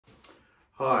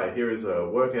Hi, here is a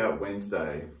Workout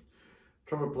Wednesday.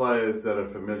 Trumpet players that are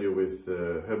familiar with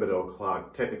the Herbert L.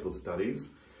 Clarke technical studies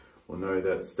will know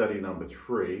that study number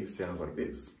 3 sounds like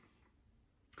this.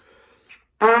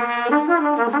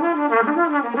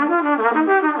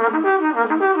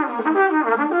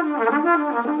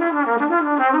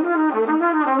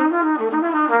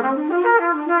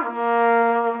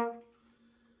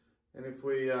 And if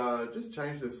we just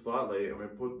change this slightly and we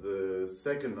put the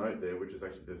second note there, which is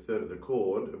actually the third of the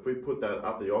chord, if we put that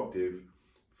up the octave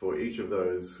for each of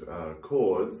those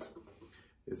chords,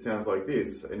 it sounds like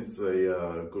this, and it's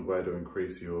a good way to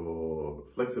increase your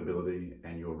flexibility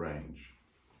and your range.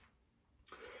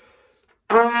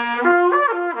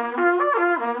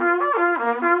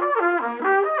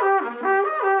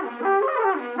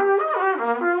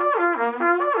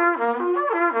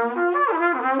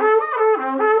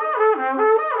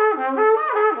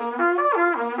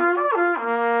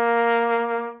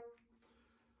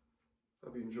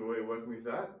 Hope you enjoy working with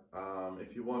that.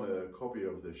 If you want a copy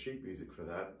of the sheet music for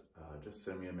that, just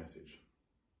send me a message.